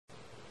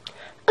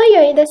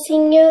Oi,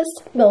 docinhos!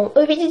 Bom,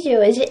 o vídeo de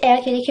hoje é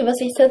aquele que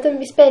vocês tanto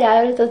me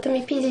esperaram, tanto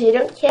me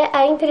pediram, que é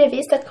a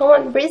entrevista com a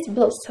Briz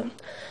Blossom.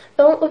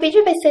 Bom, o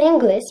vídeo vai ser em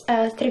inglês,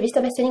 a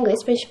entrevista vai ser em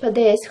inglês pra gente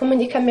poder se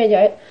comunicar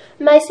melhor,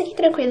 mas fiquem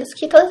tranquilos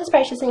que todas as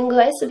partes em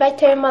inglês vai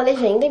ter uma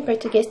legenda em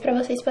português pra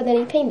vocês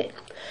poderem entender.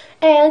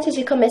 Antes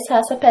de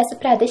começar, só peço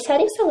pra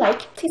deixarem seu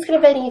like, se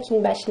inscreverem aqui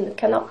embaixo no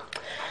canal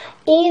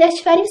e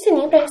ativarem o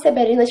sininho pra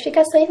receberem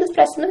notificações dos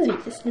próximos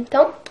vídeos.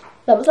 Então,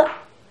 vamos lá!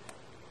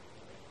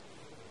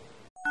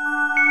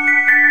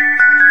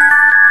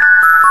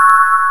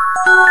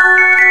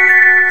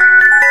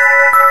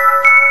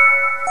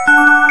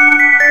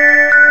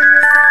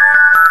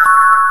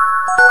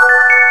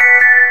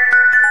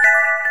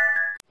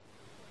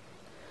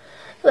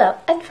 Well,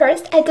 at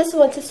first, I just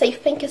want to say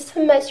thank you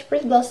so much,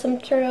 Briz Blossom,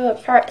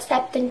 for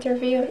accepting the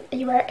interview.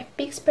 You are a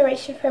big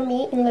inspiration for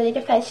me in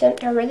Lolita fashion.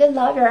 I really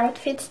love your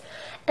outfits,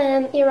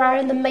 and you are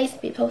an amazing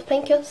people.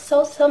 Thank you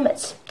so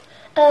much.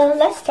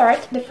 Let's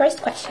start the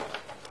first question.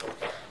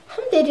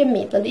 How did you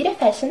meet Lolita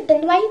fashion,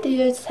 and why did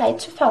you decide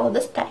to follow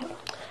the style?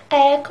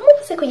 Como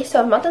você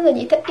conheceu a moda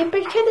Lolita e por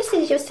que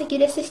decidiu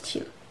seguir esse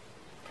estilo?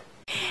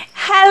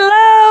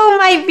 Hello,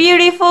 my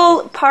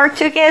beautiful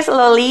Portuguese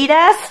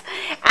Lolitas.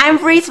 I'm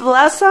Briz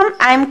Blossom.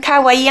 I'm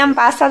Kawaii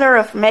ambassador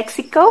of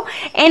Mexico,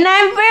 and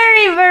I'm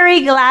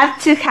very glad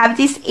to have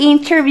this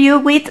interview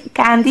with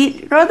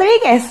Candy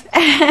Rodriguez.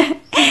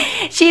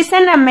 She's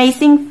an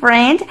amazing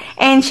friend,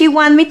 and she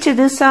wants me to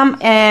do some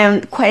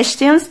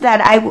questions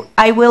that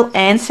I will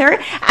answer.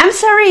 I'm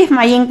sorry if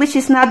my English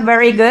is not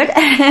very good.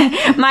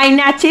 My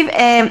native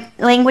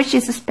language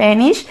is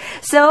Spanish,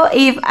 so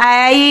if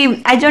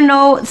I don't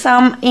know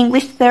some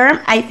English term,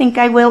 I think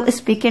I will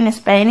speak in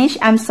Spanish.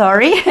 I'm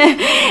sorry.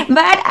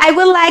 But I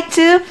would like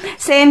to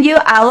send you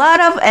a lot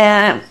of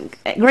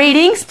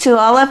greetings to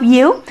all of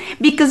you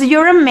because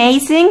you're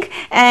amazing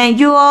and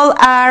you all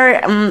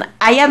are,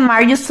 I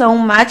admire you so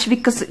much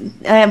because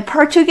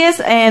Portuguese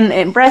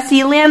and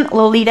Brazilian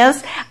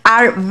Lolitas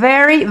are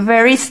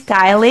very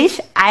stylish.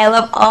 I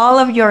love all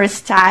of your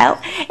style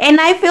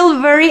and I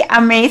feel very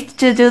amazed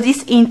to do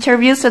this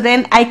interview so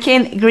then I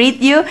can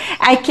greet you,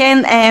 I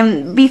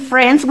can be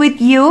friends with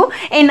you,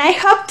 and I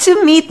hope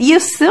to meet you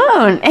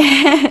soon.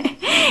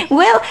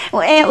 Well,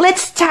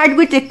 let's start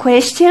with the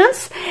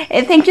questions.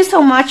 Thank you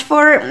so much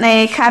for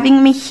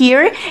having me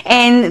here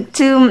and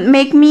to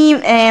make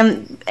me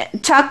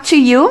talk to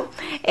you.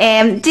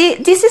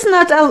 This is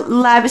not a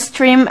live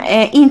stream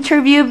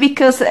interview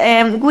because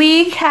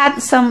we had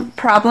some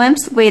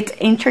problems with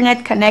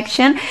internet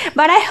connection,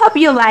 but I hope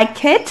you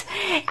like it.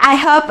 I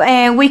hope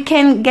we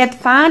can get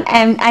fun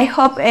and I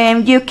hope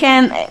you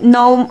can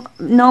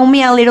know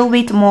me a little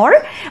bit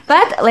more.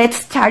 But let's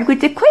start with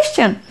the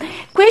question.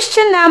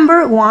 Question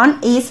number 1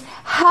 is,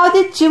 how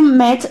did you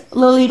meet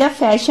Lolita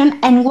fashion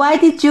and why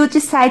did you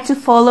decide to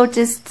follow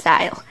this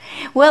style?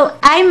 Well,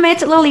 I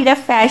met Lolita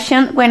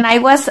fashion when I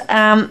was,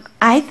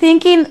 I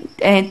think in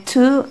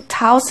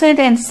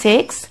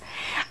 2006.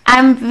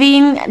 I've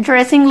been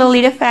dressing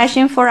Lolita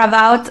fashion for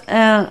about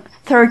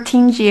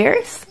 13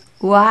 years.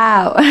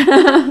 Wow.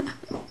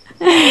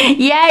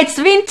 Yeah, it's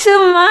been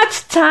too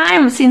much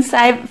time since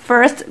I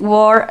first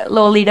wore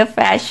Lolita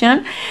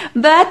fashion,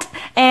 but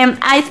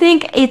I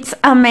think it's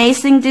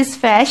amazing, this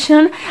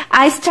fashion.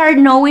 I started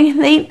knowing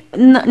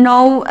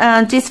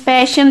this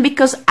fashion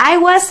because I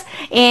was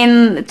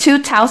in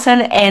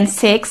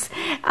 2006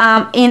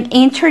 in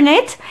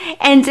internet,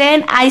 and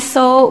then I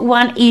saw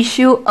one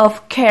issue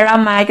of Pela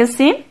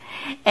magazine.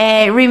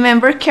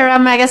 Remember, Pela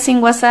magazine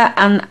was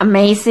an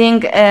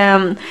amazing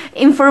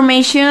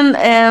information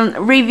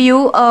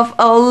review of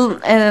all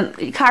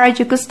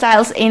Harajuku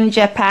styles in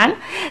Japan.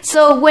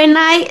 So when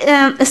I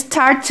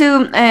start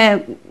to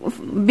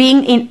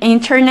being in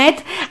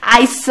internet,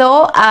 I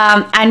saw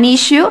an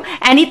issue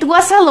and it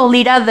was a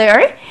Lolita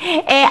there.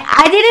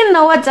 I didn't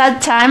know at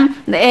that time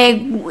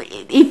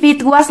if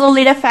it was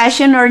Lolita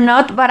fashion or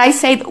not, but I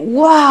said,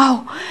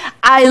 wow,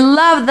 I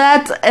love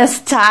that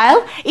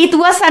style. It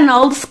was an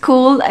old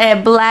school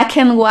black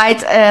and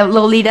white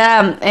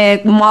Lolita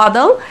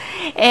model,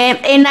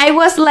 and I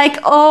was like,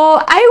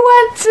 oh, I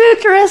want to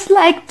dress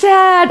like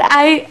that.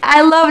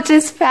 I love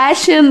this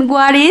fashion.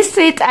 What is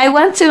it? I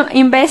want to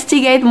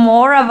investigate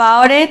more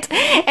about it,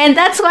 and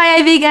that's why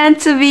I began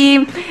to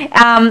be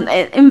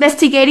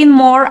investigating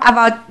more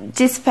about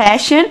this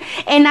fashion,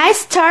 and I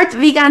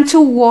began to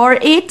wear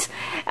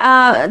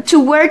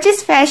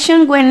this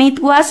fashion when it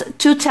was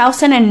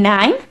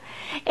 2009.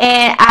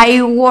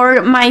 I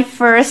wore my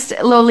first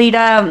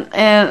Lolita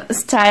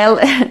style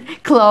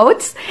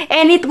clothes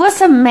and it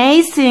was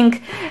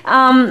amazing.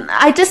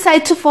 I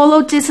decided to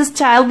follow this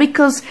style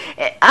because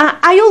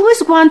I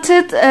always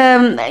wanted,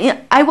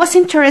 I was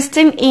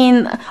interested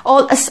in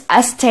all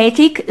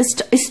aesthetic,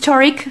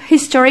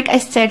 historic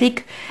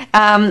aesthetic,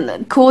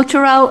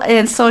 cultural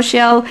and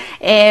social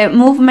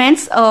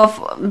movements of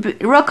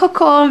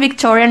Rococo and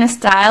Victorian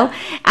style.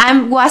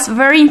 I was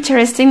very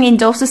interested in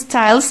those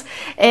styles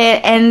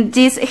and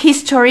this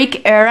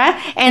historic era,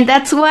 and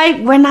that's why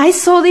when I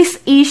saw this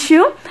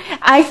issue,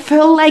 I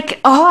felt like,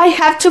 oh, I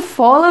have to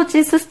follow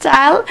this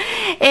style,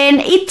 and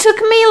it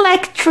took me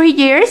like 3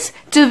 years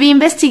to be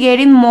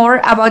investigating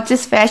more about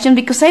this fashion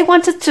because I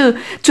wanted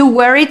to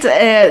wear it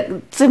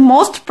the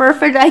most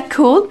perfect I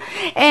could,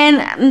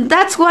 and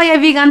that's why I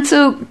began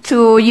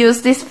to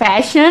use this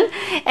fashion,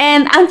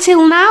 and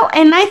until now.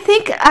 And I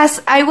think,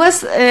 as I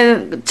was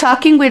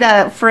talking with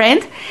a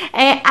friend,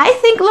 I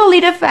think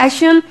Lolita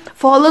fashion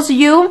follows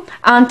you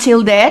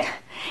until death.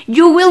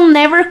 You will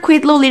never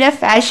quit Lolita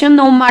fashion,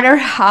 no matter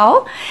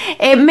how.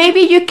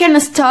 Maybe you can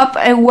stop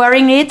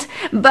wearing it,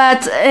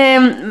 but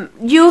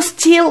you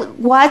still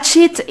watch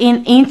it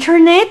in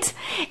internet,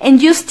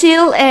 and you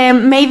still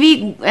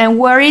maybe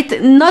wear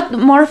it not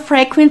more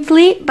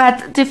frequently,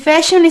 but the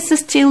fashion is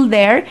still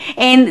there,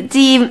 and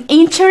the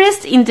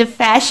interest in the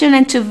fashion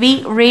and to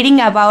be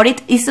reading about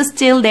it is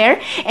still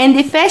there, and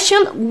the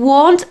fashion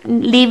won't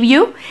leave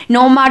you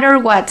no matter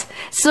what.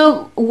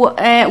 So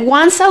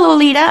once a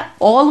Lolita,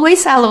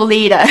 always a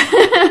Lolita.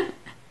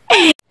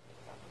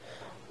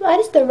 What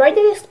is the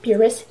weirdest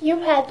experience you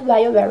had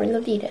while wearing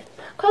Lolita?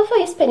 Qual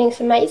foi a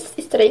experiência mais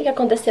estranha que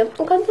aconteceu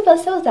enquanto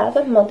você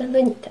usava moda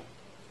Lolita?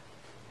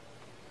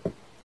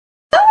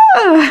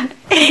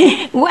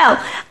 Well,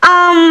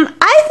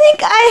 I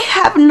think I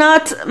have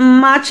not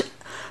much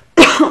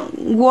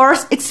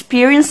worse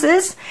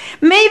experiences.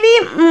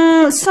 Maybe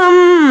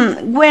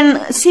some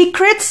when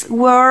secrets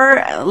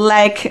were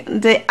like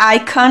the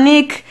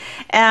iconic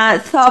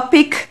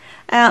topic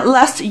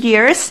last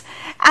years.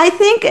 I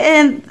think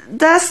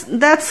this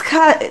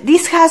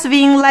has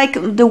been like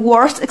the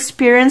worst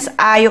experience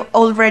I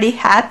already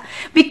had,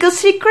 because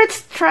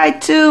secrets try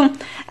to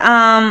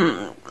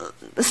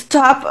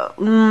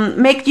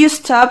make you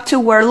stop to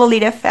wear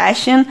Lolita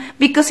fashion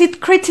because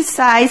it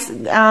criticizes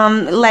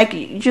like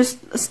just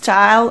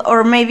style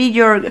or maybe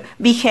your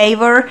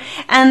behavior,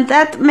 and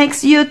that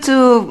makes you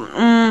to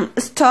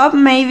stop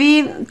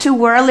maybe to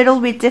wear a little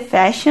bit the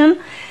fashion.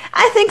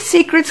 I think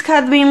secrets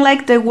had been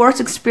like the worst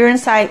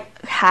experience I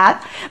had,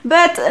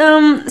 but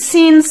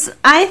since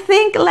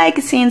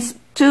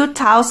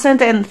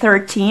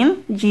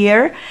 2013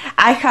 year,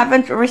 I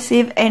haven't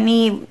received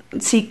any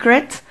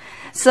secret,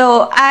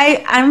 so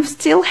I'm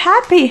still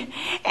happy.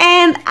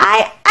 And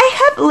I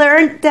have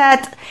learned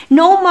that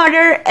no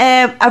matter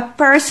a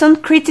person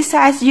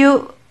criticizes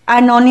you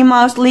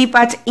anonymously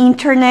by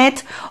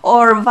internet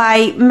or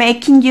by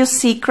making you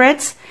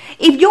secrets,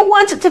 if you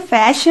want the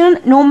fashion,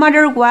 no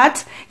matter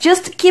what,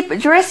 just keep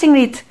dressing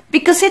it,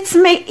 because it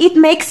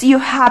makes you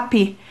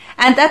happy,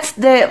 and that's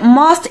the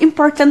most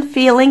important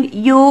feeling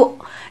you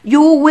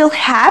will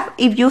have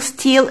if you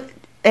still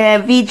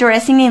be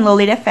dressing in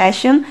Lolita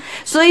fashion.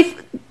 So if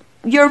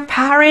your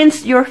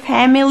parents, your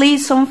family,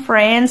 some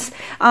friends,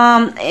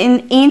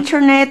 in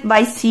internet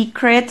by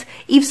secret,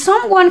 if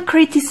someone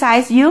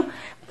criticizes you,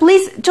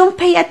 please don't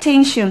pay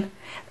attention.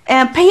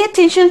 Pay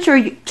attention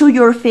to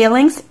your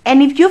feelings,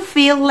 and if you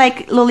feel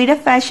like Lolita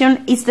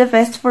fashion is the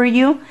best for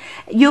you,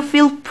 you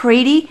feel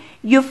pretty,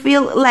 you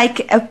feel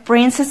like a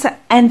princess,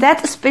 and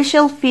that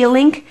special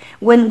feeling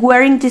when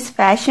wearing this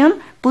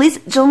fashion, please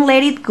don't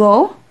let it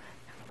go.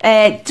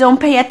 Don't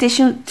pay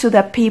attention to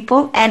the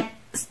people, and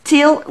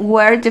still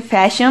wear the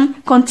fashion,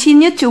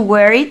 continue to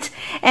wear it,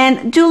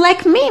 and do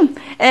like me.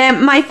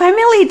 My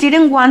family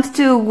didn't want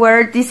to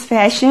wear this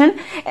fashion,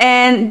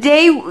 and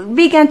they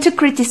began to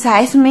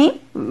criticize me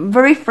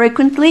very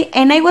frequently,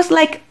 and I was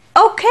like,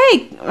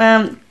 okay,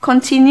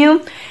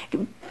 continue,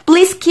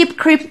 please keep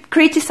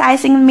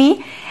criticizing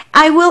me,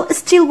 I will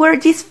still wear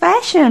this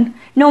fashion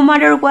no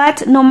matter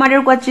what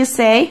you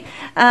say.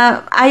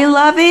 I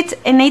love it,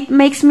 and it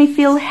makes me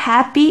feel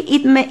happy,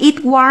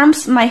 it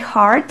warms my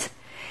heart.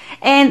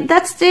 And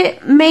that's the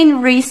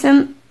main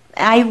reason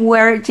I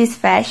wear this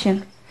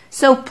fashion.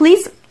 So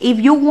please, if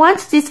you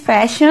want this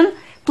fashion,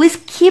 please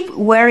keep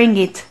wearing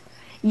it.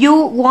 You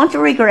won't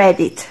regret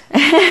it.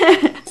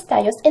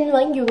 Styles and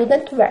one you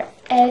wouldn't wear.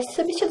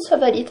 Substitutos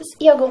favoritos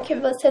e algum que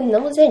você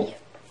não usaria.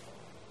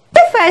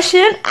 The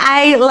fashion,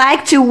 I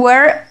like to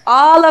wear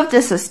all of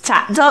the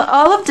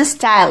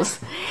styles.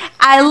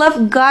 I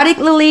love gothic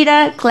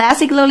Lolita,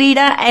 classic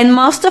Lolita, and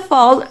most of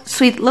all,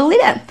 sweet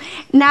Lolita.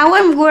 Now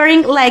I'm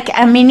wearing like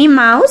a Minnie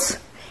Mouse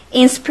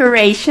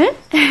inspiration,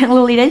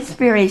 Lolita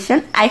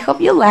inspiration. I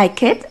hope you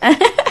like it. Because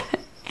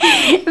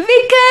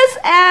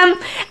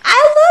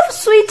I love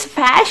sweet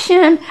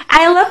fashion.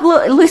 I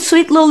love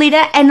sweet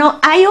Lolita, and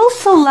I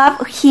also love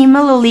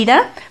Hima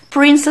Lolita,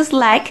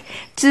 princess-like,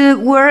 to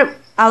wear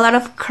a lot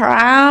of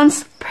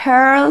crowns,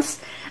 pearls,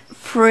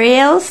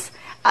 frills.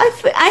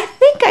 I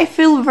think I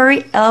feel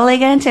very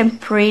elegant and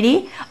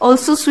pretty.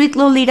 Also, sweet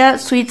Lolita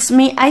suits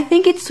me. I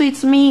think it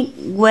suits me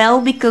well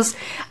because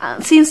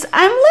since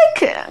I'm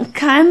like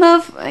kind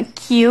of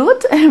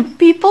cute,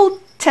 people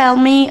tell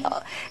me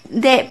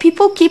the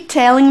people keep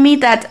telling me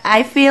that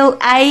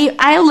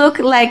I look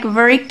like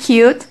very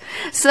cute.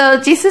 So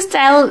this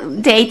style,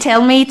 they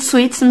tell me it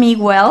suits me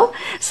well.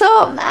 So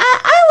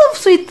I love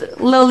sweet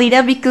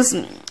Lolita because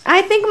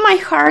I think my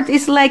heart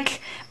is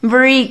like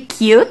very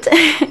cute.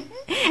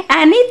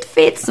 And it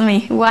fits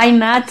me. Why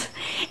not?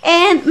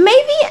 And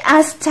maybe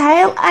a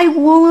style I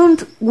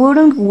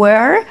wouldn't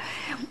wear.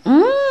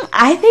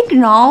 I think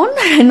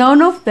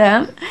none of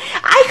them.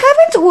 I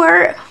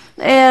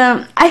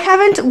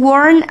haven't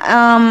worn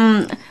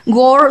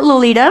gore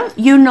Lolita.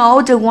 You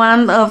know, the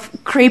one of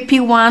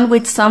creepy one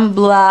with some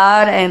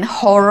blood and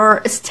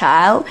horror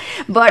style.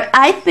 But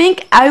I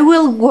think I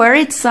will wear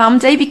it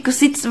someday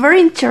because it's very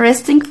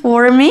interesting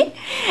for me.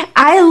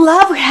 I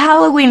love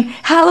Halloween.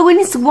 Halloween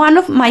is one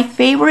of my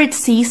favorite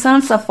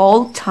seasons of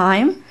all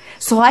time.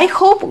 So I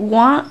hope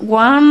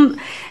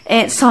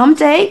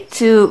someday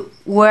to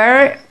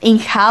wear in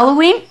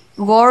Halloween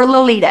gore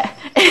Lolita.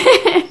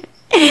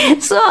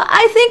 So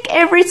I think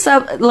every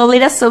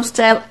Lolita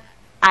substyle,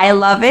 I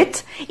love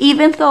it,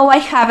 even though I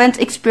haven't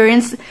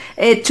experienced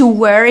to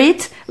wear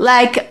it.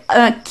 Like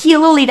Key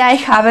Lolita, I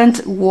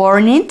haven't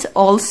worn it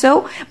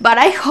also, but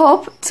I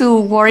hope to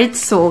wear it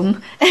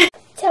soon.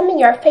 Tell me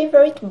your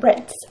favorite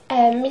brands.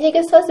 Me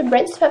diga suas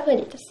brands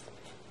favoritas.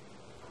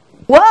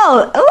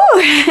 Well,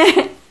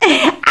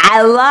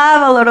 I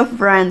love a lot of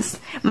brands.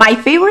 My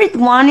favorite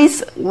one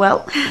is,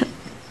 well,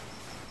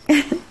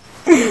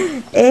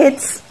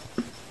 it's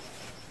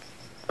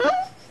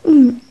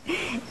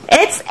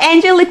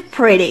Angelic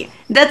Pretty.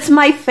 That's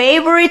my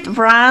favorite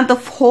brand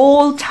of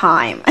whole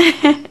time.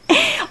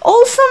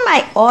 Also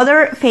my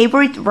other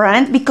favorite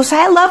brand, because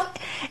I love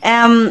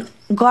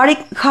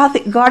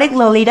gothic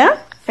Lolita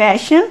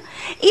fashion,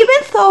 even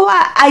though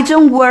I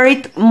don't wear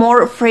it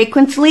more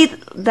frequently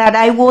than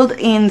I would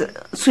in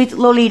Sweet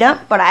Lolita,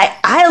 but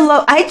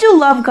I do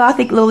love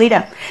gothic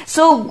Lolita.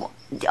 So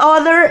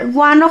other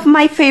one of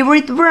my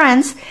favorite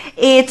brands,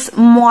 it's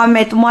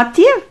Muchas.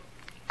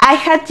 I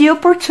had the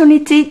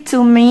opportunity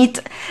to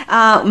meet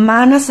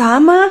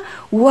Mana-sama.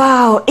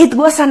 Wow, it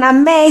was an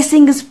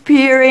amazing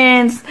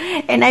experience,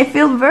 and I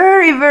feel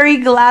very, very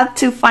glad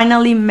to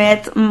finally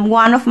meet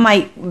one of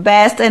my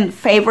best and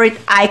favorite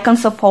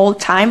icons of all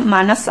time,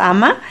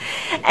 Mana-sama.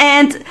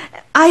 And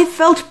I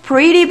felt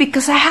pretty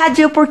because I had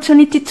the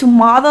opportunity to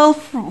model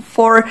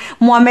for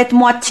Mohamed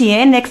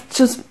Moitié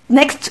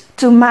next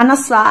to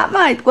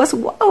Mana-sama. It was,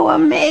 wow,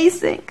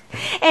 amazing.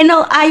 And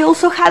I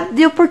also had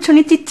the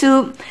opportunity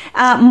to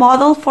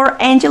model for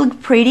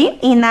Angelic Pretty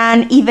in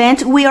an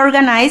event we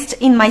organized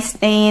in my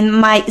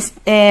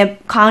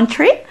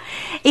country.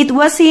 It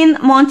was in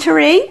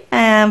Monterrey,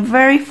 a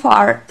very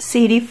far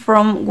city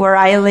from where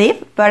I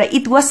live, but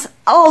it was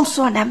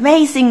also an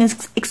amazing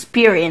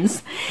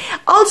experience.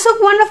 Also,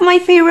 one of my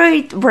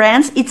favorite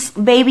brands, it's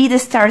Baby the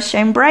Stars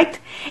Shine Bright,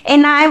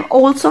 and I've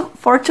also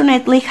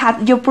fortunately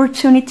had the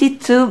opportunity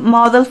to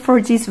model for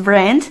this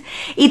brand.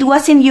 It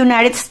was in the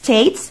United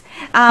States,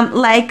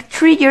 like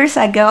 3 years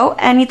ago,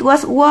 and it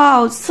was,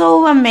 wow,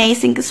 so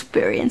amazing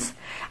experience.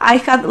 I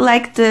had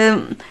like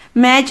the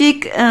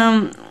magic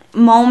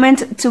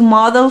moment to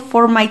model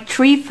for my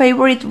 3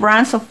 favorite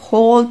brands of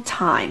whole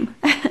time.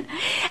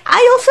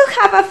 I also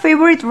have a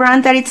favorite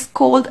brand that it's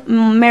called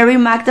Mary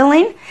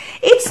Magdalene.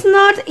 It's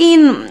not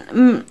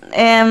in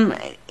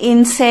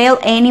sale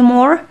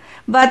anymore,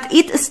 but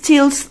it's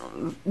still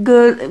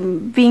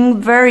good,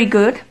 being very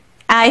good.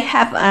 I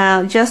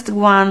have just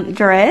one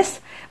dress,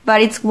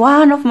 but it's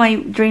one of my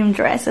dream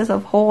dresses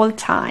of whole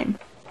time.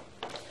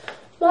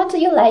 What do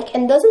you like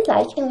and doesn't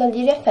like in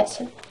Lolita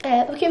fashion?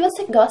 O que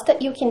você gosta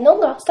e o que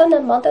não gosta na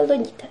moda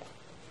Lolita?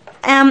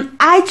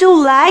 I do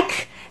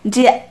like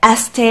the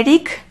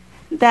aesthetic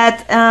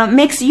that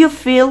makes you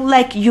feel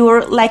like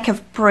you're like a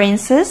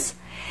princess.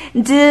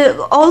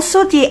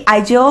 Also the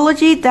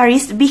ideology that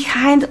is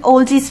behind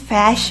all this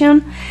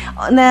fashion,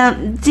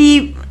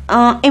 the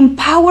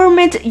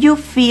empowerment you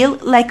feel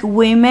like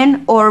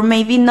women, or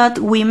maybe not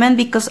women,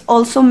 because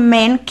also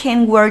men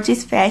can wear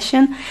this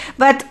fashion.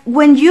 But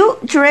when you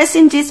dress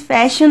in this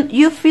fashion,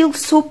 you feel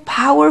so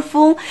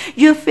powerful.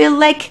 You feel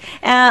like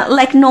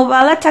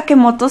Nobala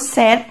Takemoto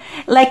said,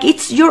 like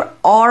it's your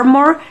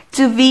armor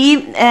to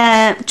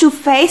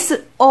face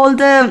all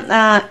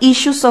the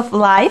issues of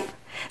life.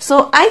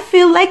 So I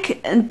feel like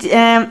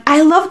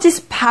I love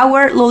this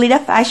power Lolita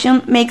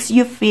fashion makes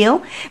you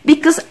feel,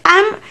 because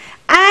I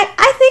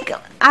think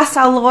as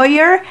a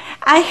lawyer,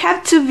 I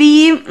have to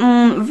be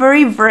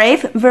very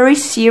brave, very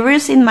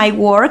serious in my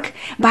work,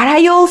 but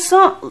I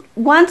also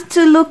want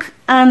to look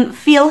and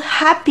feel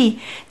happy,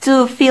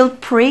 to feel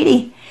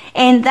pretty.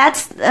 And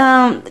that's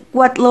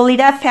what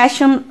Lolita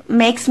fashion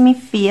makes me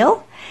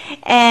feel.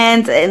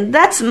 And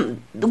that's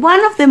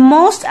one of the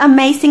most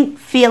amazing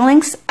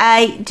feelings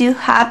I do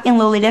have in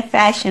Lolita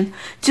fashion,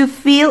 to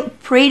feel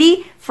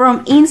pretty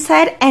from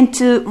inside and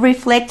to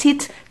reflect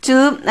it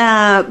to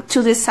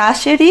the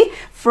society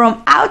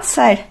from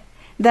outside.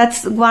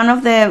 That's one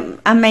of the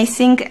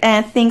amazing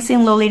things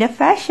in Lolita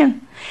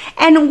fashion.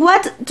 And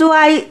what do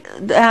I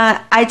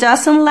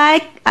doesn't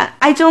like?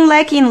 I don't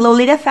like in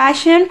Lolita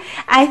fashion.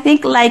 I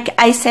think, like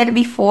I said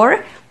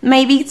before,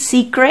 maybe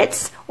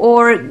secrets,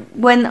 or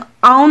when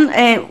on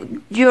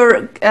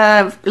your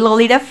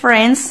Lolita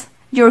friends,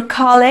 your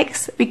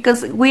colleagues,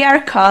 because we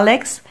are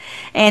colleagues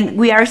and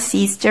we are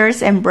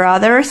sisters and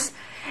brothers.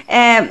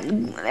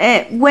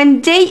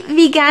 When they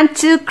began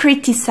to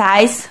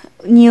criticize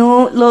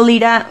new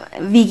Lolita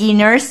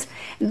beginners,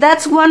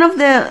 that's one of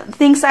the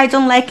things I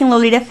don't like in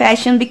Lolita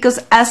fashion, because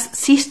as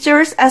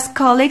sisters, as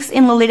colleagues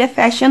in Lolita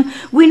fashion,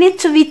 we need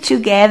to be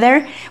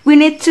together. We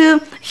need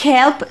to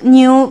help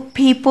new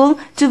people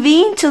to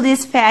be into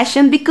this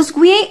fashion, because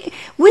we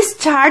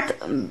start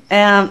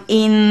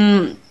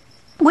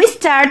we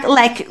start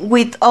like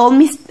with all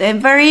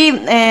very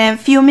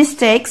few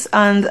mistakes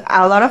and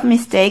a lot of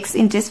mistakes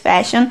in this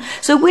fashion.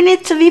 So we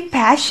need to be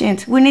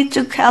patient. We need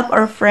to help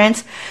our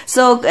friends.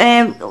 So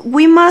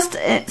we must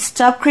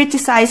stop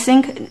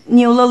criticizing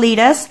new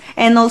Lolitas.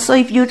 And also,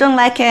 if you don't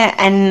like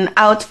an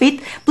outfit,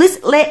 please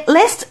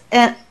let's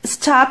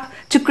stop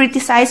to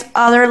criticize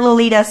other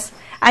Lolitas.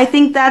 I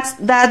think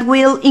that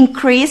will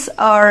increase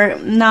our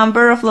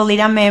number of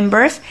Lolita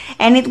members,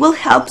 and it will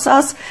help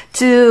us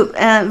to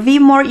be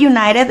more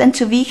united and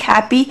to be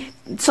happy.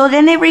 So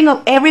then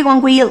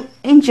everyone will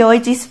enjoy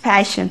this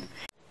fashion.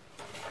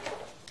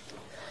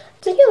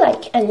 Do you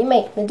like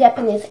anime, the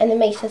Japanese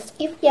animations?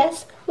 If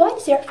yes, what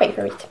is your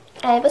favorite?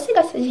 Você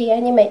gosta de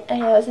anime,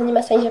 as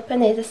animações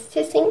japonesas?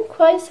 Se sim,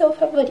 qual é o seu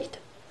favorito?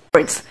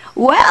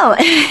 Well,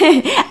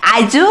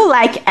 I do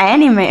like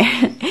anime,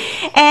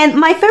 and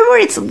my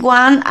favorites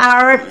one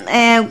are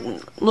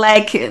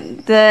like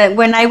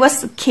when I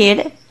was a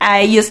kid,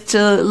 I used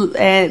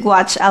to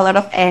watch a lot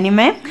of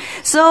anime.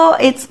 So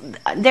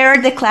there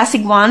are the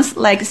classic ones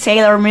like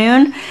Sailor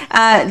Moon,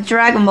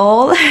 Dragon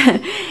Ball,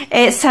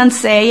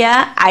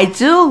 Sanseiya. I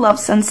do love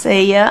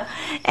Sanseiya,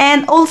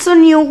 and also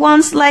new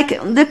ones like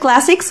the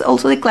classics.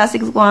 Also the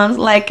classic ones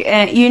like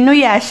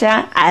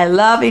Inuyasha. I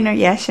love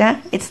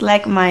Inuyasha. It's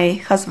like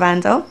my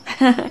husbando.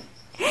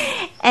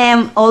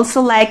 And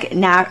also like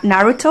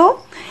Naruto.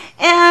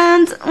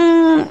 And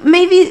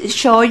maybe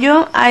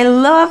shoujo. I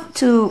love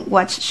to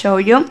watch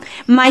shoujo.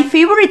 My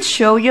favorite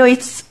shoujo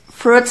is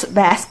Fruits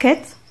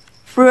Basket.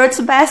 Fruits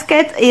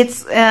Basket.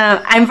 It's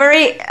I'm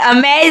very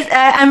amazed.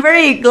 I'm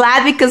very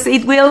glad because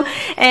it will.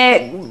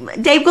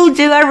 They will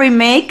do a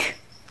remake.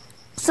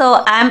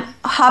 So I'm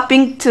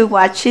hoping to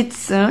watch it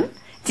soon.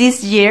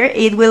 This year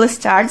it will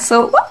start,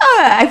 so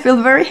I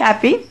feel very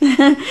happy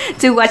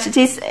to watch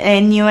this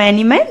new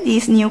anime,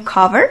 this new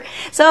cover.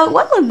 So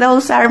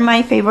those are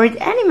my favorite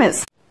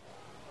animes.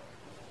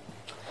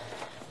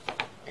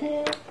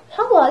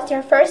 How was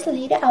your first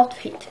Lolita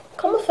outfit?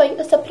 Como foi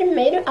o seu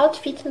primeiro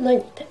outfit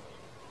Lolita?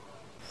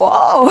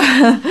 Whoa,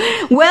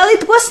 well,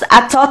 it was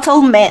a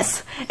total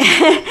mess.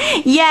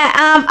 Yeah,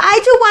 I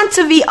do want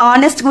to be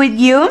honest with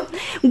you.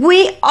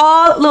 We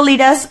all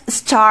Lolitas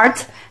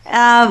start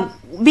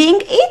being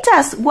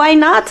Itas, why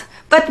not?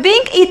 But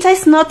being Ita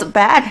is not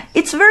bad.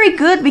 It's very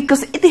good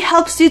because it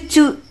helps you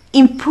to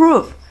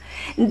improve.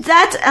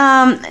 That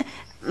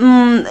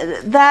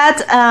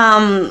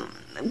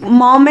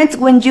moment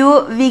when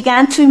you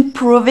began to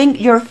improving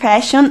your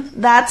fashion,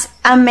 that's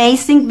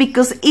amazing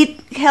because it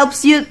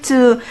helps you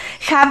to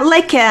have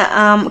like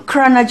a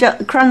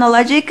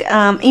chronologic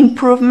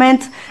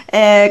improvement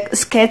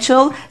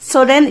schedule.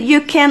 So then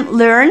you can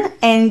learn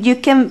and you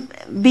can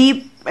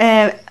be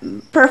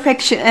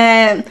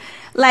perfection,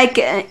 like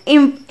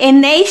in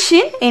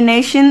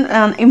nation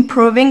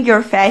improving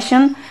your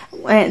fashion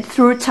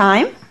through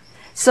time.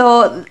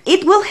 So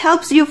it will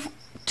help you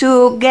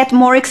to get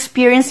more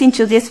experience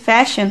into this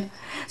fashion.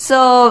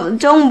 So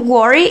don't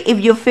worry if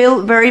you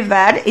feel very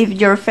bad if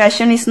your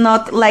fashion is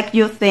not like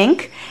you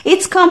think.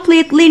 It's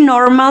completely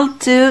normal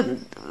to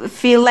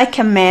feel like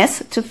a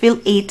mess, to feel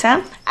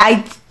Ita.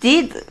 I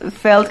did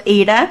felt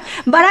Ita,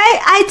 but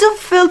I do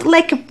felt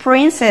like a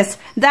princess.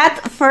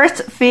 That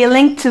first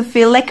feeling to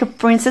feel like a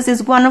princess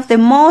is one of the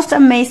most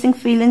amazing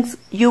feelings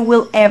you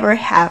will ever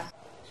have.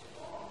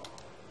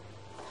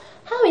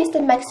 How is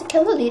the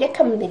Mexican Lolita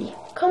community?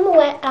 Como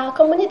é a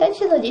comunidade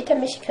de Lolita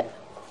mexicana?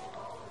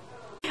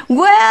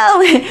 Well,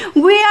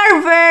 we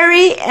are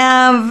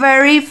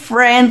very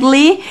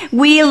friendly.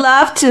 We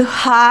love to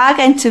hug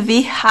and to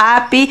be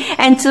happy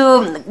and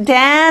to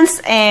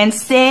dance and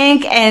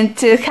sing and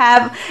to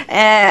have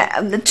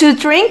to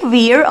drink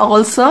beer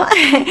also.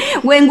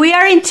 When we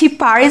are in tea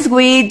parties,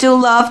 we do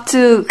love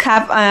to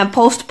have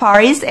post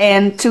parties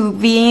and to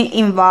be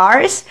in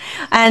bars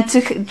and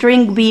to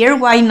drink beer.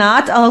 Why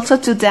not? Also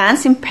to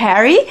dance in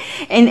Paris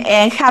and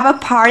have a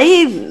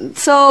party.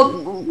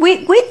 So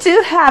we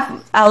do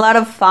have a lot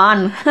of fun.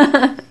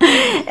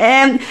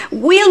 And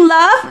we would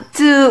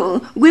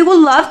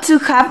love to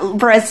have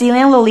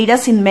Brazilian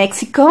Lolitas in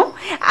Mexico.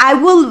 I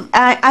will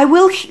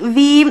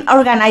be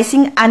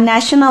organizing a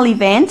national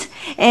event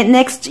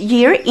next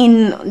year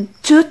in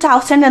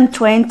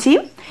 2020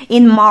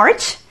 in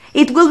March.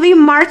 It will be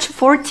March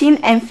 14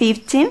 and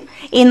 15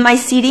 in my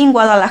city in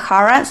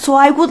Guadalajara. So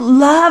I would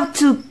love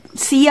to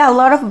see a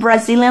lot of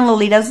Brazilian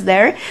Lolitas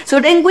there. So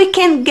then we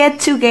can get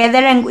together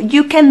and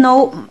you can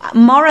know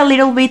a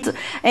little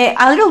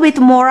bit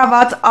more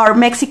about our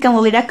Mexican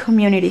Lolita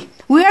community.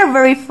 We are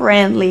very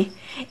friendly.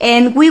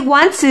 And we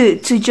want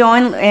to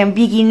join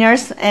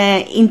beginners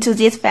into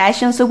this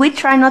fashion, so we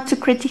try not to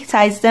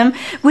criticize them.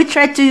 We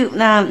try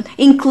to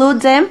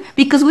include them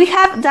because we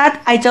have that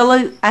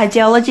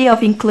ideology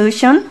of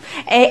inclusion.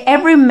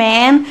 Every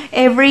man,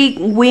 every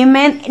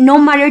woman, no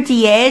matter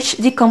the age,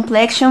 the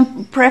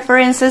complexion,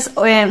 preferences,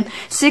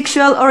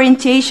 sexual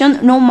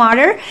orientation, no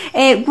matter,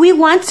 we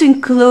want to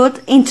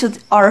include into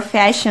our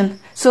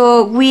fashion.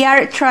 So we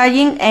are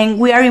trying and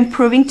we are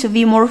improving to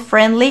be more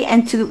friendly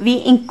and to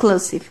be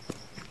inclusive.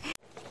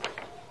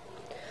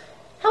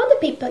 How do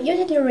people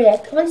usually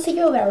react when see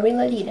you wearing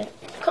Lolita?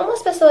 Como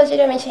as pessoas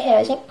geralmente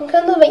reagem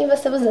quando veem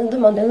você usando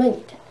moda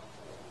Lolita?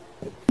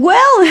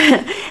 Well,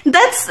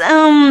 that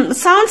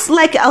sounds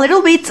like a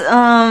little bit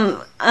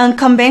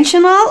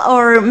unconventional,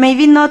 or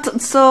maybe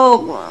not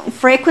so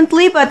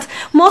frequently, but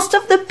most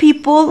of the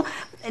people,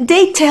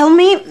 they tell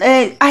me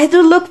I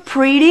do look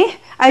pretty,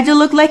 I do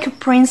look like a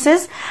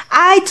princess.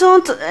 I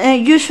don't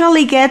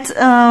usually get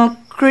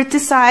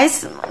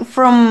criticized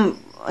from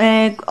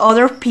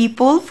other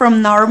people,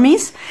 from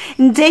normies.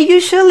 They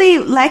usually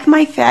like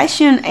my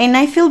fashion, and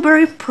I feel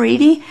very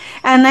pretty,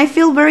 and I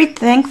feel very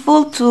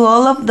thankful to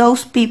all of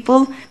those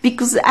people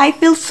because I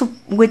feel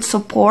with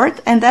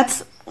support, and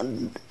that's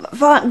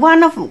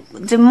one of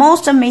the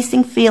most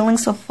amazing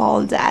feelings of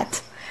all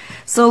that.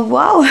 So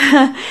wow,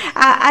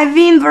 I've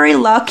been very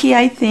lucky.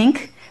 I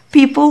think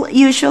people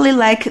usually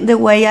like the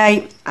way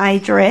I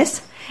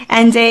dress.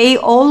 And they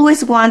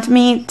always want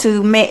me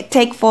to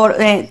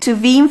to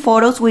be in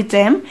photos with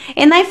them,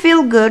 and I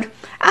feel good.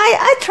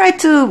 I try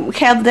to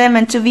help them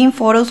and to be in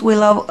photos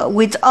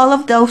with all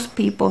of those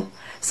people.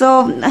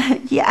 So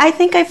yeah, I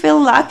think I feel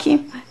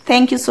lucky.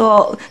 Thank you to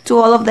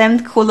all of them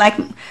who like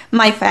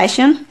my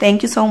fashion.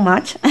 Thank you so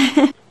much.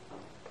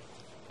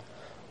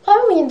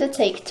 What would you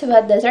take to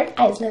a desert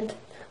island?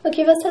 O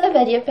que você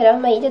levaria para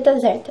uma ilha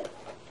deserta?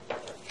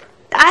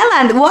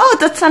 Island. Wow,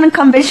 that's an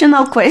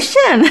unconventional question.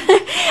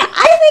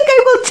 I think I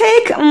will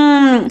take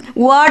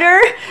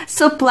water,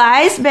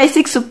 supplies,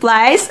 basic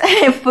supplies,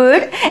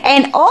 food,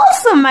 and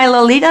also my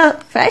Lolita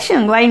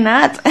fashion. Why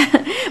not?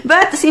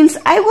 But since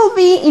I will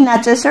be in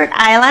a desert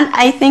island,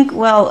 I think,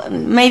 well,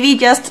 maybe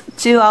just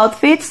 2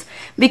 outfits,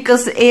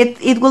 because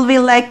it will be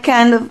like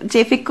kind of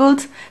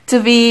difficult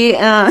to be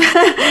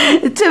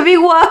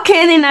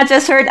walking in a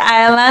desert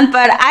island.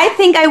 But I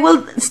think I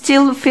will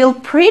still feel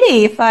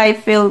pretty if I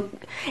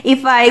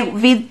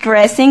be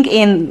dressing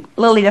in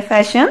Lolita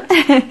fashion.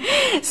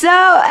 So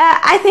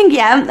I think,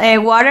 yeah,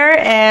 water,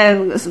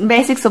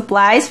 basic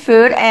supplies,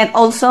 food, and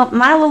also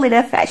my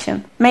Lolita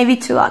fashion. Maybe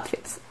 2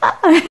 outfits.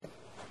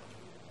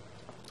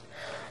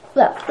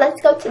 Well, let's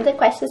go to the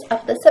questions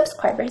of the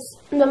subscribers.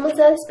 Vamos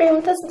às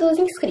perguntas dos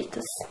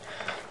inscritos.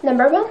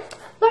 Number 1.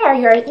 What are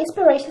your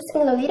inspirations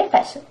in Lolita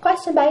fashion?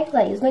 Question by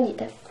Laís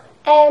Lolita.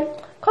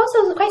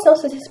 Quais são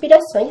suas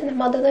inspirações na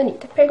moda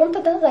Lolita?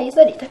 Pergunta da Laís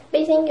Lolita.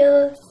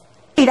 Beijinhos!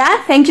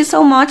 Thank you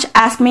so much.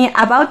 Ask me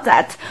about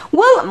that.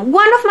 Well,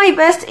 one of my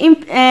best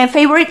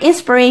favorite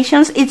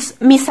inspirations is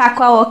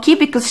Misako Aoki,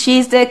 because she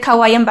is the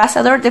kawaii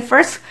ambassador, the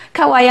first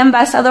kawaii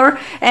ambassador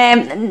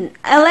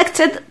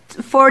elected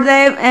for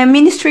the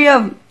Ministry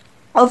of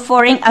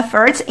Foreign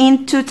Affairs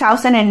in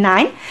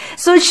 2009.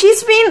 So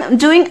she's been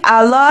doing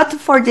a lot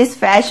for this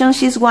fashion.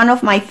 She's one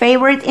of my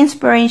favorite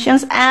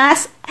inspirations,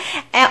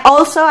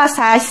 also, as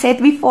I said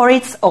before,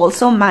 it's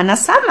also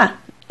Mana-sama.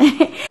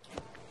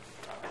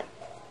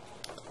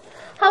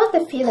 How's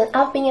the feeling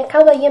of being a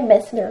kawaii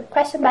ambassador?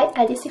 Question by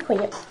Alice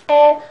Cunha.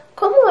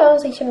 Como é o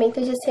sentimento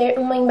de ser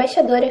uma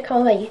embaixadora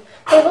kawaii?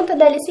 Pergunta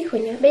da Alice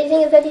Cunha.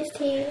 Beijinhos, Alice.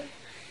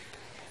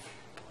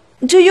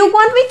 Do you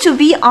want me to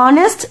be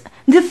honest?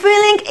 The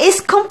feeling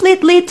is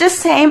completely the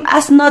same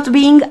as not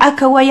being a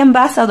kawaii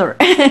ambassador.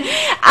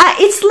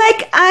 It's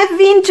like I've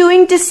been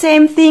doing the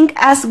same thing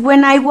as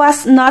when I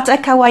was not a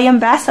kawaii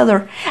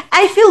ambassador.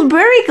 I feel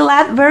very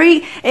glad,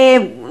 very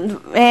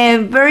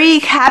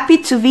happy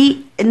to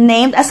be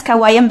named as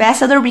kawaii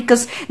ambassador,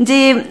 because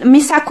the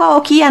Misako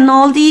Aoki and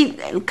all the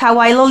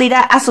Kawaii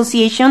Lolita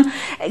Association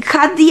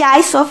had the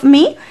eyes of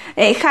me,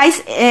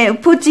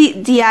 put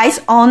the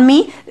eyes on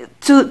me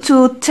to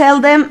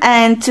tell them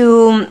and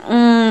to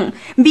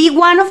be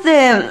one of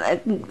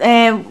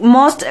the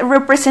most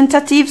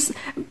representative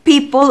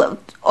people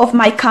of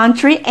my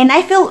country, and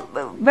I feel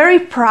very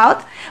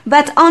proud.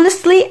 But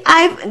honestly,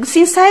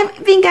 since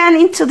I've begun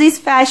into this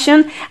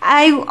fashion,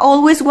 I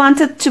always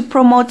wanted to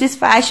promote this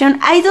fashion.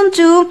 I don't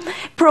do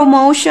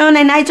promotion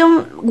and I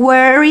don't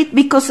wear it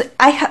because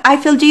I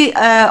feel the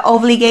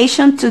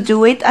obligation to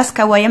do it as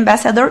kawaii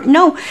ambassador.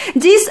 No,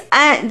 this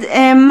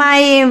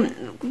my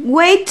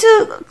way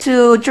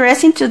to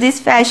dress into this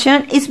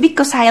fashion is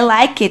because I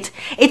like it.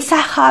 It's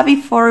a hobby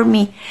for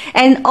me,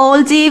 and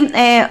all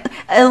the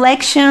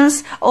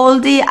elections, all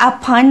the the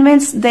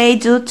appointments they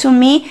do to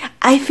me,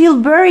 I feel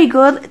very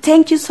good.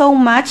 Thank you so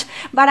much.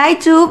 But I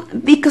do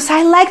because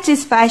I like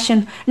this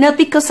fashion, not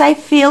because I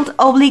feel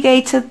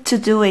obligated to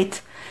do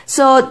it.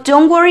 So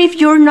don't worry if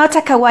you're not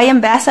a kawaii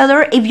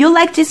ambassador. If you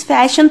like this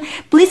fashion,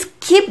 please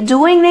keep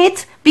doing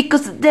it,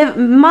 because the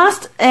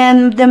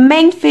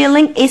main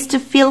feeling is to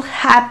feel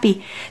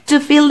happy, to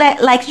feel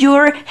that like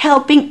you're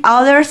helping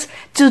others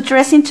to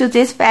dress into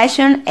this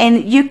fashion,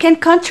 and you can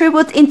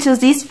contribute into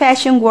this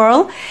fashion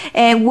world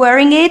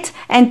wearing it,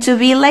 and to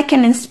be like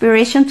an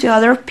inspiration to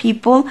other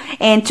people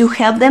and to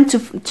help them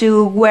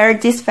to wear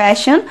this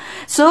fashion.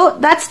 So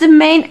that's the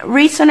main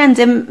reason and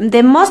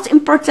the most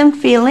important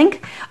feeling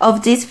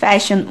of this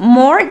fashion,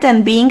 more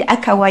than being a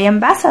kawaii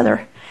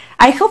ambassador.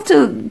 I hope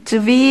to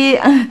be.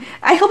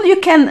 I hope you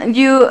can.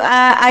 You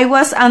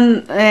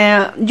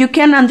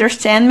can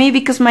understand me,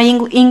 because my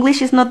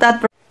English is not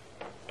that.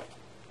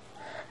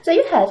 So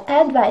you have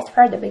advice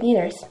for the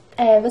beginners.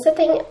 Você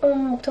tem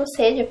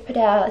conselho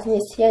para os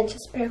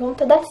iniciantes?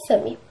 Pergunta da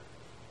Sami.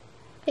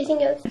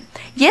 Beijinhos.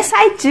 Yes,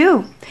 I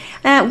do.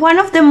 One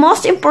of the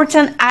most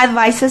important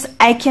advices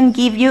I can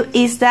give you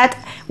is that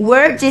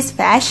wear this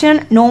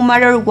fashion no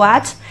matter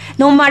what.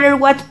 No matter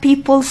what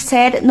people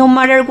said, no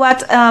matter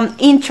what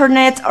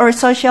internet or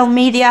social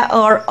media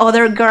or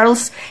other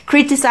girls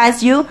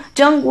criticize you,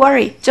 don't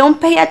worry. Don't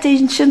pay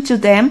attention to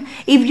them.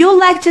 If you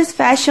like this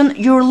fashion,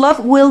 your love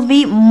will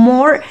be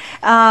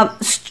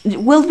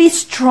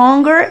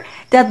stronger.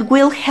 That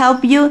will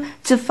help you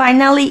to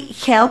finally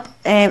help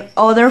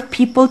other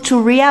people to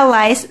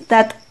realize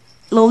that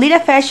Lolita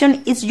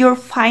fashion is your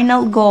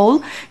final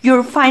goal,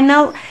 your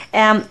final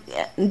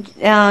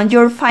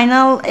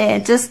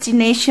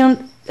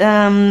destination.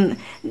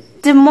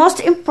 The most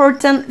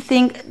important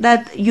thing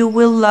that you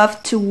will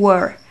love to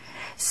wear.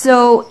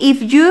 So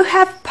if you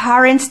have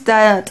parents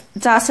that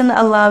doesn't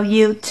allow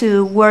you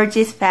to wear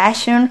this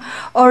fashion,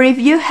 or if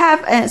you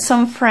have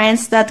some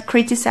friends that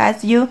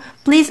criticize you,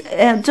 please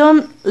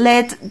don't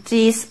let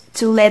this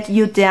to let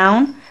you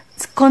down.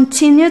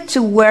 Continue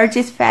to wear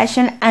this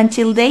fashion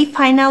until they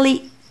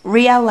finally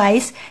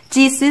realize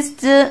this is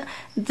the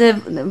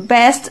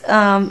best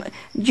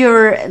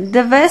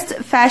the best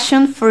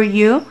fashion for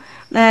you.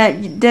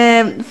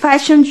 The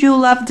fashion you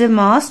love the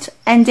most,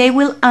 and they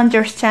will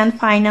understand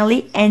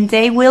finally, and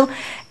they will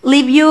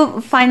leave you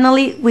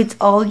finally with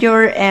all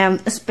your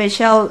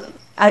special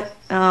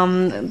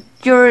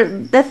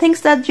the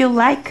things that you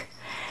like.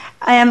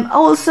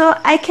 Also,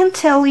 I can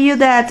tell you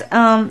that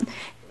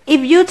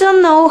if you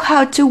don't know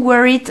how to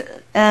wear it,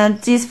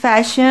 this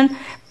fashion,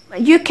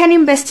 you can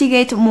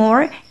investigate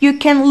more. You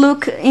can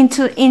look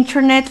into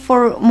internet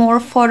for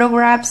more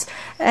photographs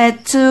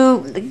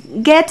to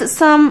get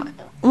some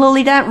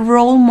Lolita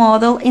role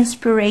model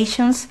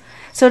inspirations,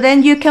 so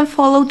then you can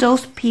follow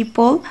those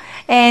people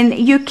and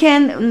you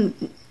can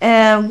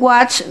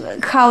watch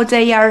how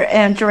they are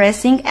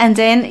dressing, and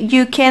then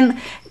you can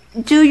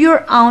do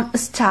your own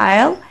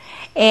style,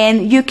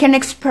 and you can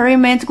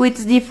experiment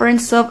with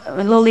different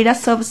Lolita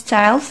sub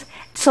styles.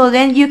 So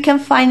then you can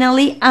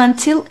finally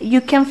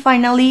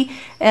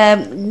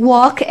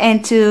walk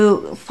and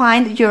to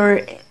find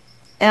your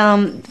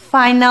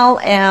final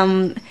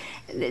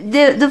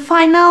the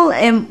final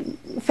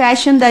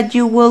fashion that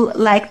you will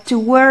like to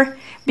wear,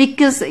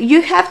 because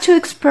you have to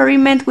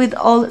experiment with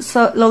all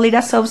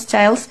Lolita sub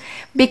styles,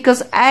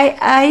 because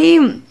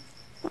I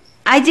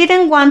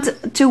didn't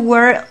want to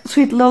wear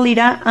Sweet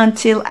Lolita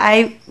until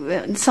I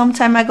some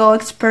time ago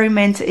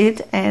experimented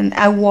it and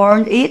I wore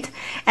it,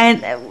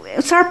 and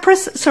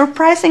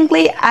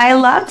surprisingly I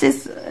love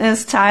this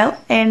style,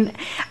 and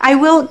I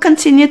will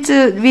continue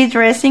to be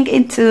dressing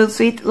into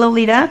Sweet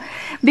Lolita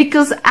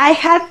because I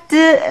had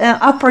the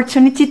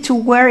opportunity to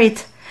wear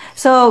it.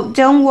 So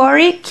don't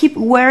worry, keep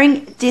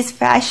wearing this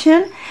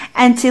fashion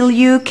until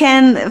you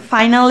can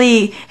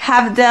finally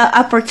have the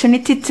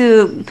opportunity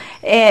to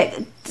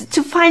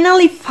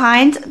finally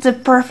find the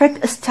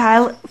perfect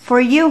style for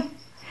you.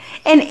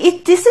 And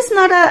this is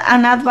not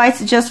an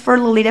advice just for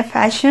Lolita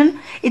fashion.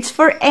 It's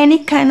for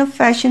any kind of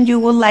fashion you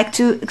would like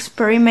to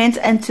experiment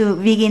and to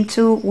begin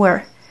to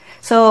wear.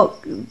 So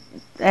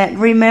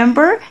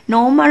remember,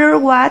 no matter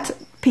what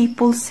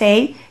people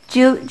say,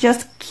 you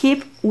just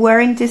keep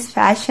wearing this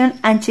fashion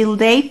until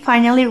they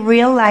finally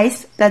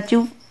realize that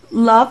you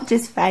love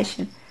this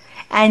fashion,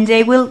 and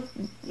they will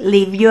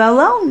leave you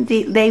alone.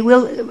 They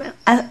will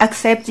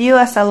accept you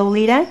as a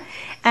Lolita,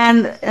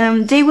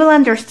 and they will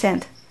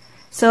understand.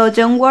 So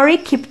don't worry,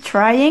 keep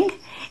trying.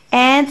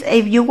 And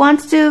if you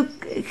want to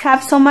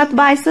have some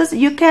advices,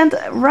 you can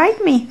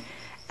write me.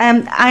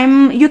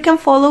 You can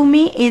follow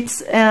me.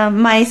 It's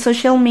my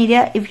social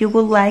media. If you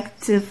would like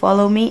to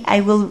follow me, I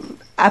will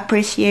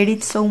appreciate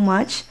it so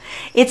much.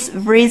 It's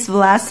Briz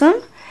Blossom.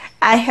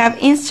 I have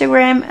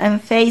Instagram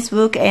and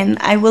Facebook, and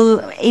I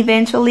will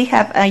eventually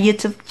have a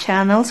YouTube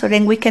channel, so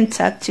then we can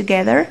talk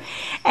together.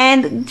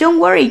 And don't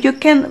worry, you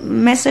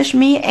can message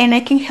me and I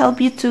can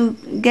help you to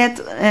get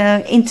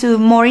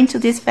more into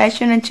this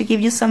fashion and to give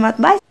you some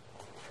advice.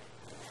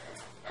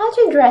 How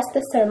to dress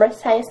this summer,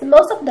 since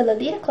most of the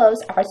Lolita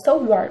clothes are so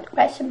worn?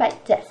 Question by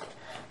Jeff.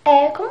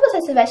 Como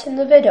você se veste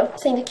no verão,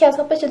 sendo que as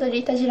roupas de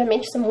Lolita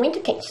geralmente são muito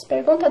quentes?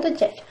 Pergunta do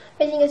Jeff.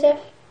 Beijinhos, Jeff.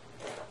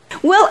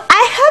 Well,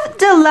 I have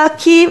the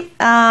lucky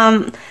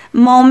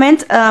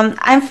moment.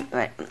 I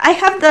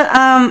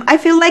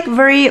feel like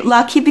very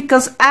lucky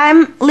because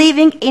I'm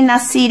living in a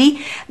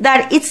city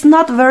that it's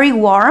not very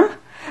warm.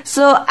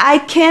 So I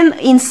can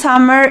in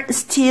summer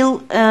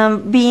still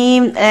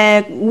be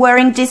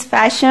wearing this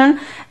fashion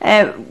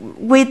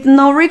with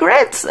no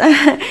regrets.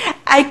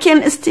 I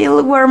can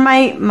still wear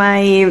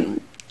my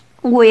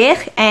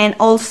wig, and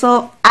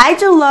also I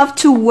do love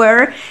to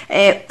wear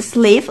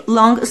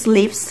long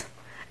sleeves.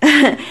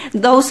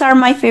 Those are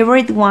my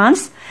favorite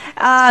ones.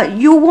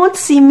 You won't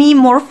see me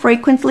more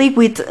frequently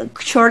with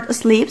short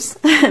sleeves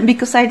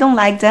because I don't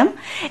like them.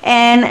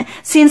 And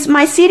since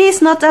my city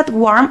is not that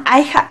warm,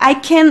 I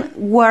can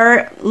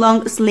wear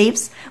long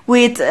sleeves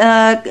with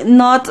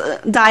not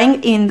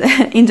dying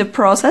in the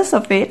process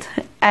of it.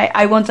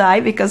 I won't die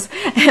because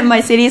my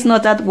city is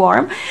not that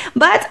warm.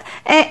 But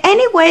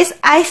anyways,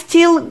 I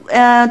still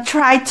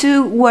try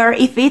to wear,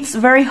 if it's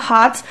very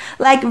hot,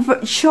 like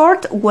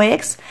short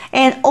wigs,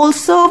 and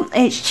also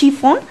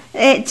chiffon.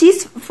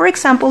 This, for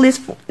example,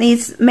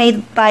 is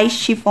made by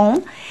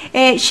chiffon.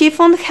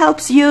 Chiffon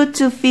helps you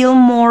to feel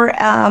more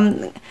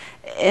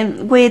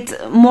with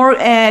more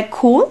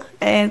cool,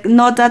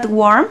 not that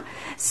warm.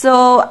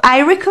 So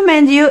I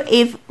recommend you,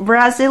 if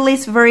Brazil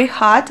is very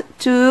hot,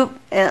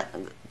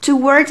 to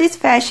wear this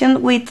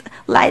fashion with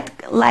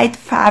light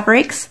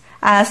fabrics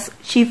as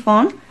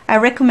chiffon. I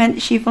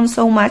recommend chiffon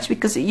so much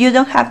because you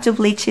don't have to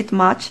bleach it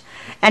much,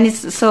 and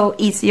it's so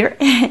easier.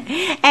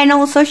 And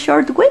also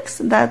short wigs.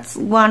 That's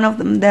one of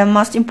the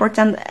most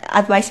important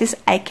advices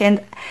I can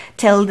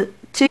tell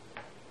to.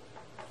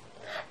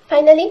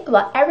 Finally,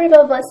 what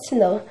everyone wants to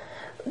know: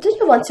 do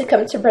you want to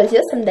come to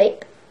Brazil someday?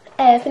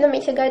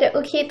 Finalmente agora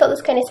o que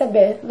todos querem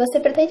saber. Você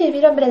pretende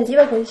vir ao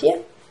Brasil algum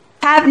dia?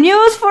 Have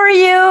news for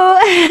you.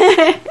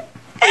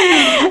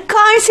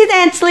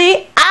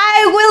 Coincidentally,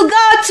 I will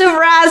go to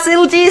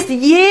Brazil this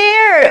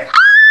year.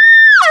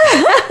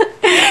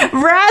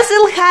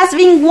 Brazil has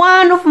been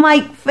one of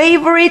my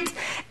favorite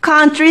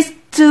countries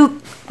to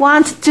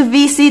want to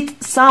visit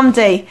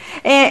someday.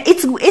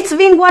 It's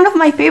been one of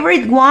my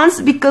favorite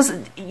ones because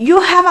you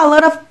have a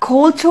lot of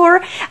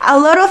culture, a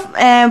lot of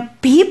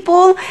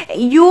people.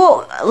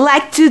 You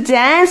like to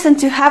dance and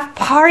to have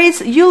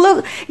parties. You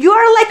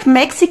are like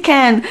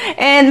Mexican,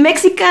 and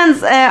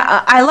Mexicans.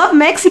 I love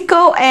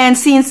Mexico, and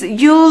since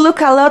you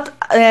look a lot.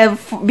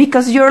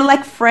 Because you're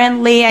like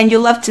friendly and you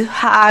love to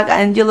hug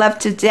and you love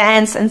to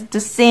dance and to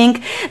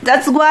sing.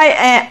 That's why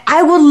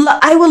I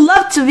would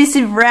love to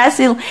visit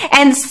Brazil.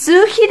 And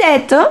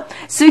Suhireto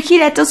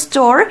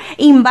store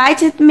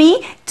invited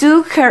me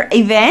to her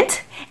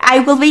event. I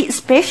will be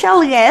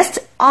special guest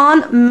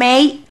on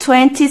May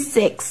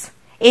 26th.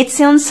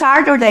 It's on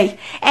Saturday,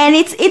 and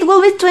it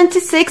will be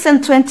 26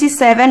 and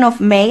 27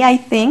 of May, I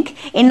think,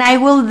 and I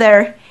will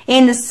there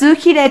in the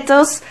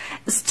Suhireto's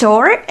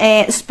store,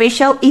 a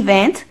special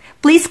event.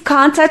 Please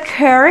contact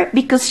her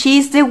because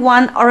she's the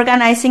one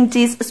organizing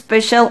this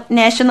special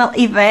national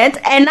event,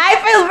 and I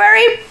feel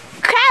very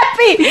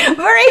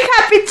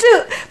happy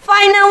to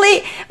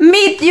finally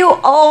meet you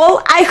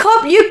all. I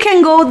hope you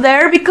can go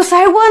there because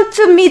I want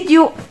to meet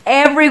you,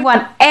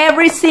 everyone,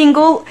 every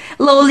single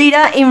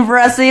Lolita in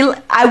Brazil.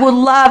 I would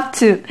love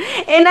to,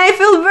 and I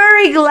feel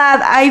very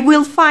glad I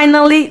will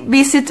finally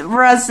visit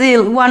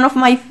Brazil, one of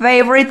my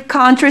favorite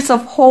countries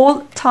of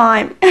whole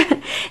time.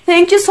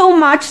 Thank you so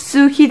much,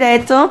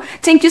 Suhireto.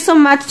 Thank you so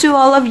much to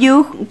all of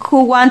you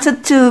who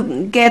wanted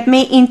to get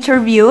me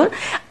interviewed.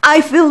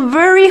 I feel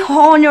very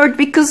honored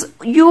because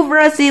you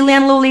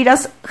Brazilian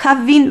Lolitas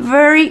have been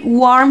very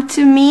warm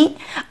to me.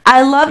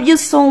 I love you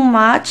so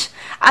much.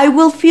 I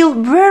will feel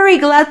very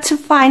glad to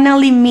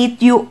finally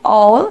meet you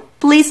all.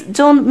 Please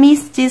don't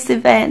miss this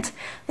event.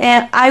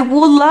 I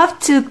would love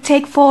to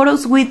take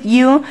photos with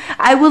you.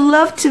 I would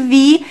love to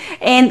be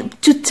and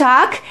to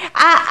talk.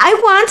 I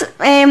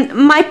want,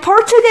 my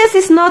Portuguese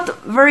is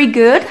not very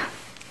good.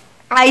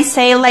 I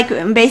say like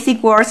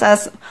basic words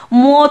as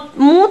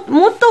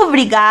muito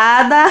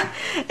obrigada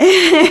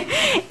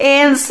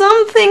and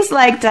some things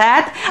like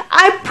that.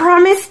 I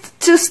promised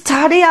to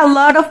study a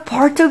lot of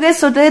Portuguese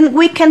so then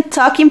we can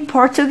talk in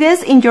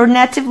Portuguese in your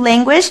native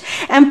language.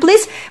 And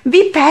please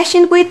be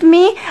patient with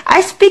me.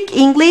 I speak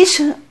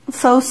English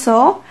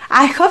so.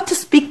 I hope to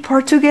speak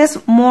Portuguese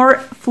more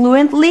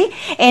fluently,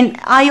 and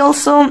I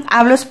also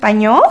hablo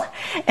español.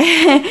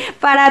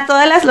 Para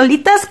todas las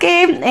lolitas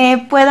que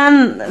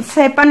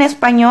sepan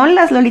español,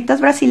 las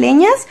lolitas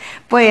brasileñas,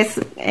 pues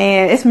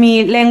es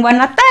mi lengua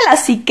natal,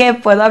 así que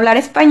puedo hablar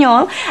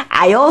español.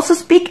 I also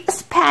speak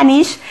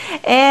Spanish,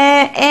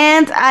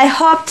 and I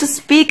hope to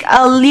speak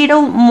a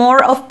little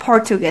more of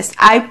Portuguese.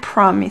 I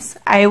promise.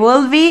 I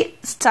will be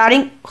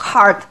studying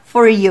hard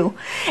for you.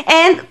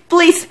 And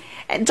please,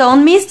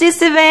 don't miss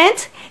this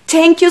event.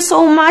 Thank you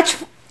so much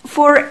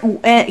for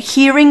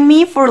hearing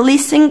me, for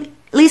listening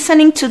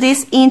listening to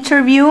this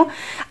interview.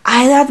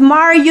 I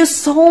admire you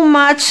so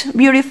much,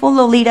 beautiful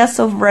Lolitas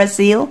of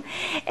Brazil.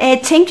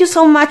 Thank you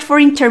so much for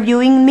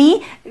interviewing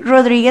me,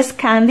 Rodriguez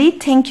Candy.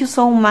 Thank you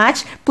so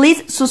much.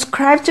 Please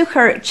subscribe to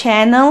her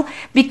channel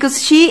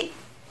because she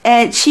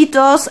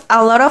does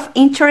a lot of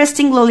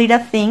interesting Lolita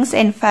things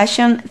and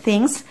fashion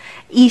things,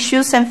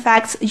 issues and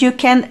facts you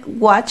can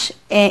watch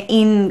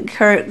in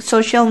her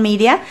social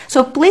media.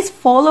 So please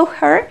follow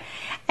her.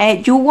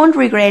 You won't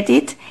regret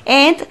it.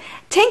 And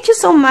thank you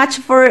so much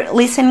for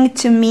listening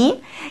to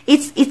me.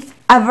 It's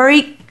a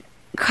very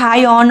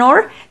high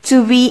honor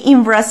to be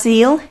in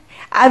Brazil.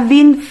 I've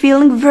been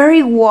feeling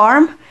very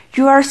warm.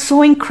 You are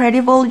so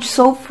incredible,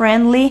 so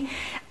friendly.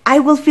 I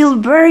will feel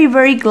very,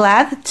 very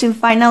glad to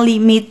finally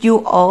meet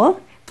you all.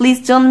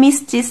 Please don't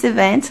miss this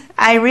event.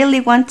 I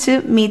really want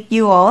to meet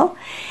you all.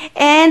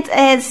 And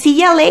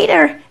see ya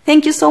later.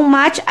 Thank you so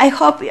much. I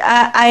hope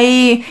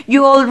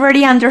you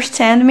already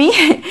understand me.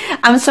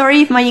 I'm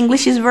sorry if my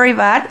English is very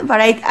bad,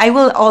 but I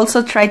will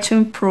also try to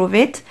improve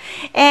it.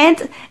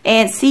 And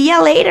see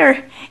ya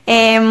later.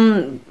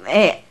 I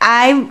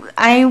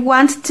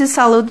want to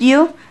salute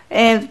you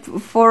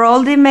for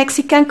all the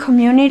Mexican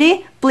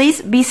community.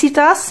 Please visit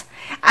us.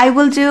 I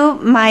will do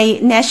my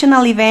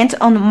national event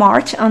on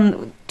March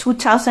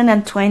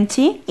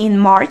 2020 in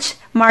March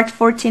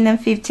 14 and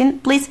 15.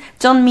 Please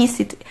don't miss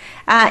it.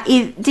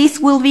 This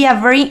will be a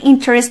very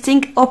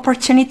interesting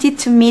opportunity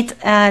to meet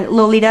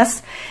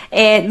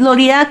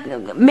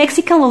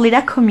Mexican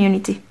Lolita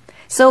community.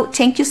 So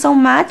thank you so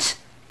much.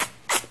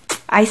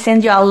 I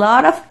send you a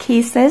lot of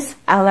kisses,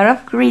 a lot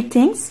of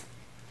greetings.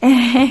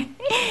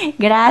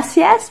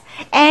 Gracias,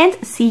 and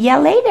see ya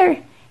later.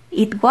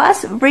 It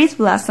was Briz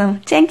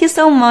Blossom. Thank you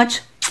so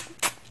much.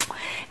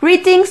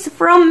 Greetings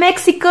from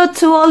Mexico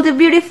to all the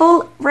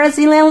beautiful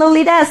Brazilian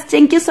Lolitas.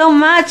 Thank you so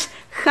much.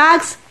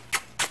 Hugs,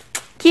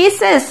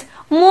 kisses,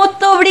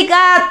 muito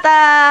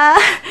obrigada.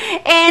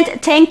 And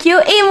thank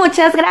you y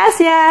muchas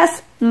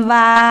gracias.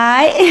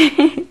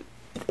 Bye.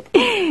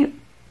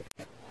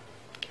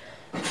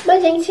 Bom,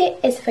 gente,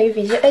 esse foi o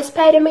vídeo. Eu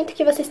espero muito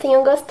que vocês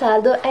tenham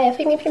gostado.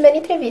 Foi minha primeira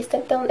entrevista,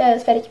 então eu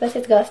espero que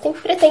vocês gostem.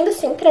 Pretendo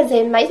sim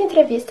trazer mais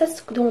entrevistas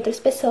com outras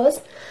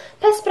pessoas.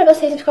 Peço pra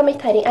vocês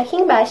comentarem aqui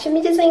embaixo,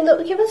 me dizendo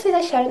o que vocês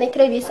acharam da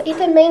entrevista. E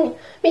também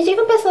me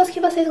digam pessoas que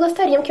vocês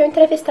gostariam que eu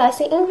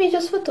entrevistasse em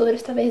vídeos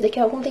futuros. Talvez daqui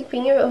a algum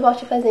tempinho eu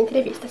volte a fazer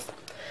entrevistas.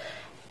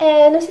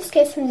 Não se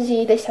esqueçam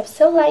de deixar o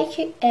seu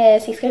like,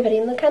 se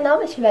inscreverem no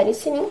canal, ativarem o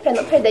sininho pra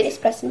não perderem os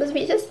próximos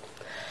vídeos.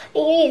 E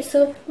é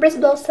isso, Briz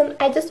Blossom,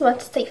 I just want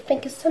to say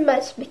thank you so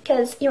much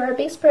because you are a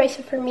big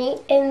inspiration for me,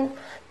 and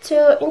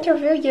to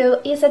interview you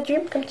is a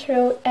dream come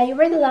true. I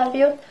really love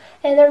you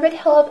and I really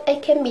hope I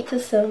can meet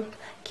you soon.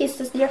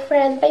 Kisses, dear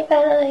friend, bye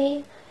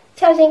bye!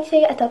 Tchau,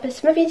 gente, até o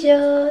próximo vídeo,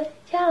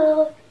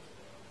 tchau!